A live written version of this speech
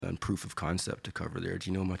and proof of concept to cover there.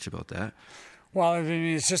 Do you know much about that? Well, I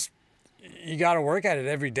mean, it's just you got to work at it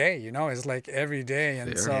every day. It's like every day,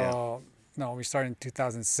 and Fair. so no, we started in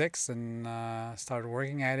 2006 and started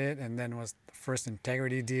working at it, and then was the first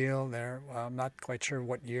integrity deal there. I'm not quite sure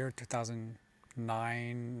what year,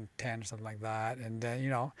 2009, 10, something like that, and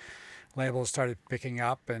then labels started picking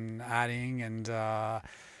up and adding, and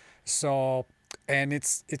so. And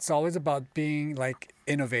it's always about being like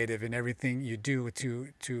innovative in everything you do to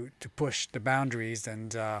push the boundaries,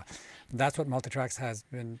 and that's what multitracks has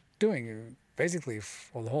been doing basically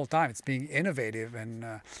for the whole time. It's being innovative,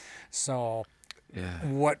 and so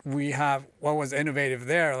what was innovative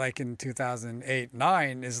there, like in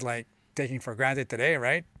 2008-9, is like taking for granted today,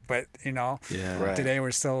 right? But today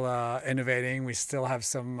we're still innovating. We still have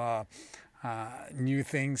some new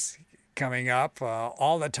things coming up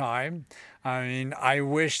all the time. I mean, I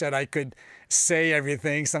wish that I could say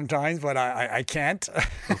everything sometimes, but I can't.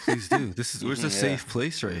 Oh, please do. We're a safe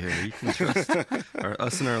place right here. You can trust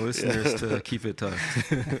us and our listeners to keep it tough.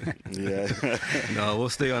 No, we'll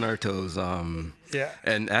stay on our toes.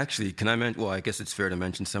 And actually, can I mention? Well, I guess it's fair to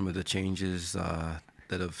mention some of the changes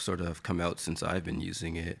that have sort of come out since I've been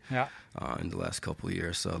using it in the last couple of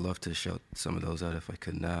years. So I'd love to shout some of those out if I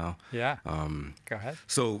could now. Yeah. Go ahead.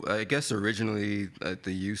 So I guess originally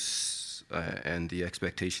the use and the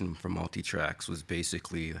expectation from multitracks was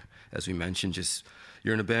basically, as we mentioned, just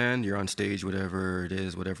you're in a band, you're on stage, whatever it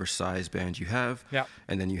is, whatever size band you have,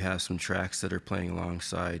 and then you have some tracks that are playing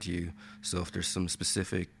alongside you. So if there's some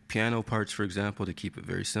specific piano parts, for example, to keep it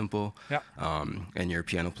very simple, and your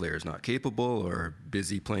piano player is not capable or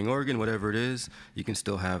busy playing organ, whatever it is, you can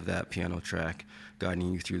still have that piano track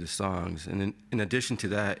guiding you through the songs. And in addition to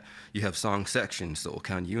that, you have song sections that will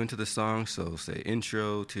count you into the song. So say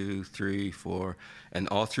intro, 2, 3, 4, and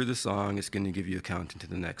all through the song, it's going to give you a count into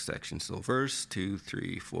the next section. So verse, 2,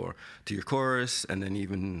 3, 4, to your chorus, and then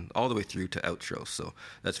even all the way through to outro. So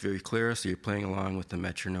that's very clear. So you're playing along with the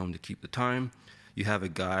metronome to keep the time. You have a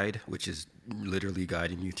guide, which is literally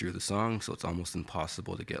guiding you through the song, so it's almost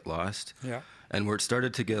impossible to get lost. And where it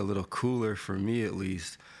started to get a little cooler, for me at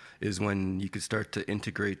least, is when you could start to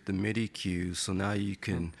integrate the MIDI cues. So now you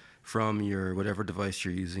can, from your whatever device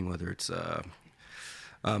you're using, whether it's a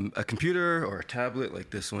computer or a tablet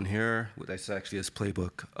like this one here, that actually has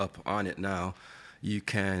Playbook up on it now, you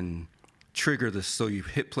can trigger this. So you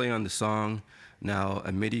hit play on the song. Now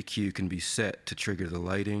a MIDI cue can be set to trigger the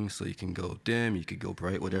lighting, so you can go dim, you could go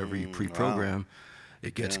bright, whatever you pre-program. Wow.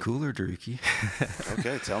 It gets cooler, Daruki.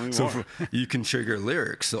 Okay, tell me more. So you can trigger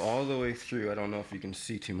lyrics. So all the way through, I don't know if you can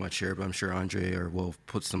see too much here, but I'm sure Andre or we'll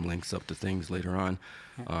put some links up to things later on.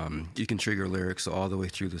 You can trigger lyrics all the way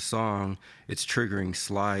through the song. It's triggering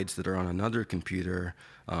slides that are on another computer,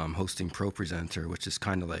 hosting ProPresenter, which is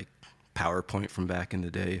kind of like PowerPoint from back in the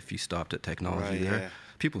day if you stopped at technology there. Yeah.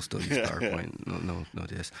 People still use PowerPoint, no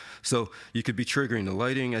this. So you could be triggering the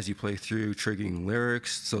lighting as you play through, triggering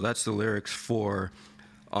lyrics. So that's the lyrics for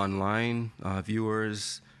online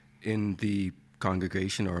viewers in the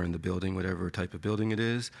congregation or in the building, whatever type of building it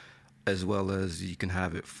is, as well as you can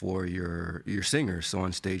have it for your singers. So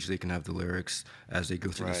on stage, they can have the lyrics as they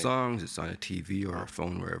go through the songs. It's on a TV or a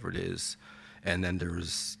phone, wherever it is. And then there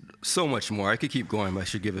was so much more. I could keep going, but I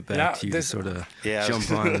should give it back to you to sort of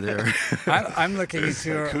jump on there. I'm looking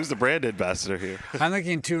into... who's the brand ambassador here? I'm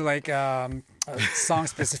looking into like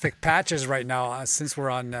song-specific patches right now since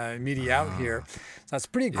we're on MIDI out here. So that's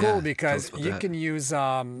pretty cool because you can use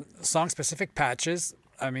song-specific patches,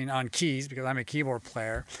 on keys, because I'm a keyboard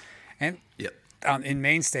player. And in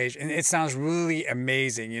main stage, and it sounds really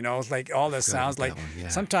amazing, It's like all the sounds, like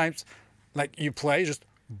sometimes like you play just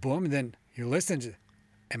boom, and then you listen to,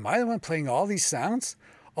 am I the one playing all these sounds?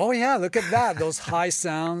 Oh yeah, look at that. Those high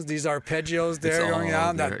sounds, these arpeggios there going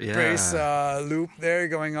on, that bass loop there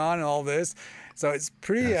going on, and all this. So it's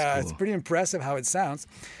pretty it's pretty impressive how it sounds.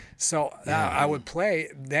 So I would play,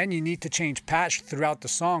 then you need to change patch throughout the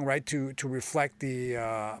song, right, to reflect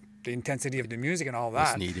the intensity of the music and all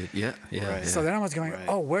that. What's needed, yeah. So then I was going,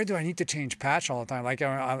 where do I need to change patch all the time? Like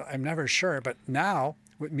I'm never sure, but now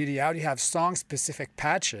with MIDI out, you have song-specific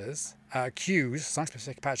patches, cues,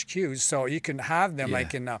 song-specific patch cues, so you can have them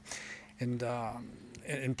like in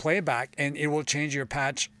playback, and it will change your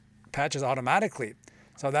patches automatically.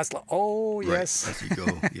 So that's like, yes, as you go,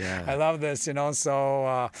 I love this,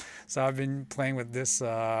 So I've been playing with this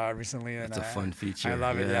recently, and it's a fun feature. I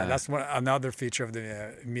love it. Yeah, that's another feature of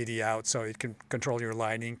the MIDI out. So it can control your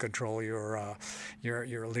lighting, control your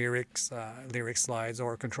lyrics, lyric slides,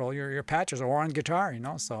 or control your patches, or on guitar,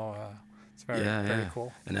 So it's very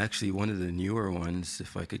cool. And actually, one of the newer ones,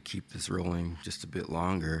 if I could keep this rolling just a bit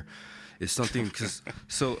longer, It's something because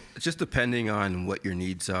so just depending on what your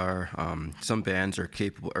needs are, some bands are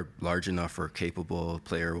large enough or capable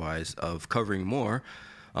player wise of covering more,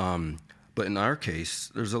 but in our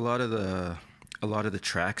case, there's a lot of the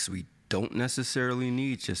tracks we don't necessarily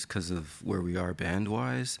need just because of where we are band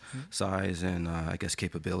wise, size, and I guess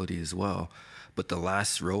capability as well. But the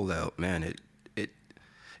last rollout, man,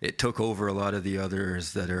 it took over a lot of the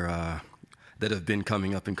others that have been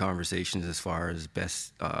coming up in conversations as far as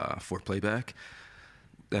best for playback.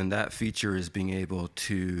 And that feature is being able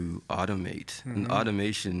to automate. And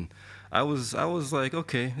automation, I was like,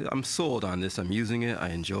 okay, I'm sold on this. I'm using it. I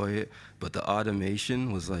enjoy it. But the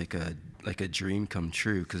automation was like a dream come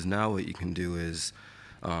true, because now what you can do is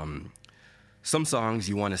some songs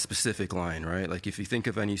you want a specific line, right? Like if you think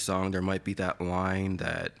of any song, there might be that line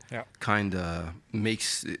that kind of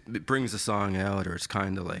it brings the song out, or it's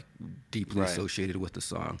kind of like deeply associated with the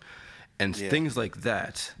song. And things like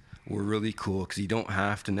that were really cool, because you don't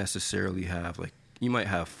have to necessarily have you might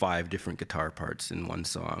have 5 different guitar parts in one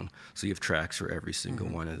song, so you have tracks for every single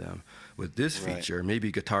one of them. With this feature,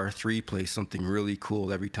 maybe guitar 3 plays something really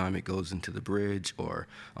cool every time it goes into the bridge or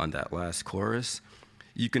on that last chorus.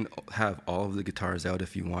 You can have all of the guitars out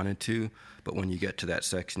if you wanted to, but when you get to that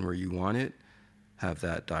section where you want it, have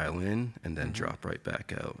that dial in and then drop right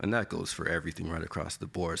back out. And that goes for everything right across the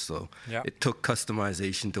board. So it took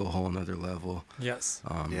customization to a whole nother level. Yes.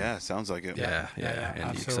 Sounds like it. Yeah.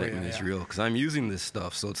 And the excitement is real, because I'm using this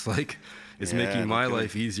stuff. So it's like, it's making my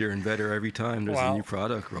life easier and better every time there's a new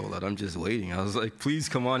product rollout. I'm just waiting. I was like, please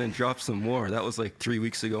come on and drop some more. That was like 3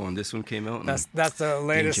 weeks ago, and this one came out. That's the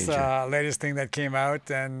latest thing that came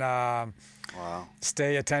out, and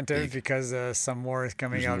stay attentive because some more is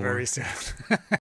coming out very soon.